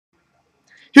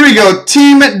Here we go.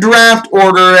 Team draft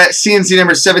order at CNC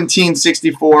number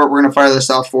 1764. We're going to fire this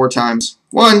off 4 times.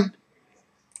 1,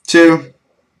 2,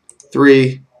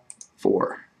 3,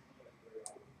 4.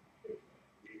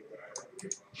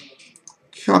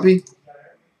 Copy.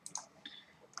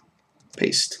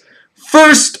 Paste.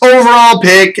 First overall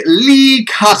pick, Lee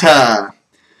Cotta.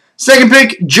 Second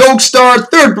pick, Jokestar.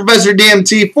 Third, Professor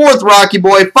DMT. Fourth, Rocky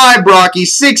Boy. 5, Brocky.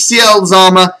 6, CL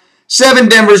Zalma. 7,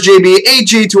 Denver's JB. 8,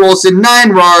 J2 Olsen.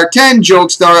 9, RAR. 10,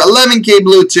 Jokestar. 11, K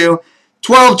Blue 2.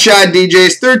 12, Chad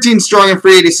DJs. 13, Strong and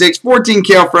Free 86. 14,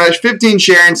 Kale Fresh. 15,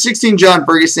 Sharon. 16, John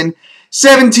Ferguson.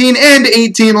 17 and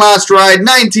 18, Last Ride.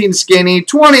 19, Skinny.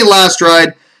 20, Last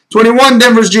Ride. 21,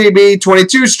 Denver's JB.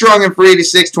 22, Strong and Free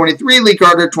 86. 23, Lee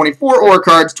Carter. 24, Ore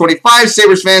Cards. 25,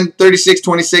 Sabres Fan. 36,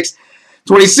 26.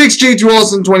 26, J2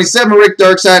 Olsen. 27, Rick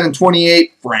Darkside. And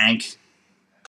 28, Frank.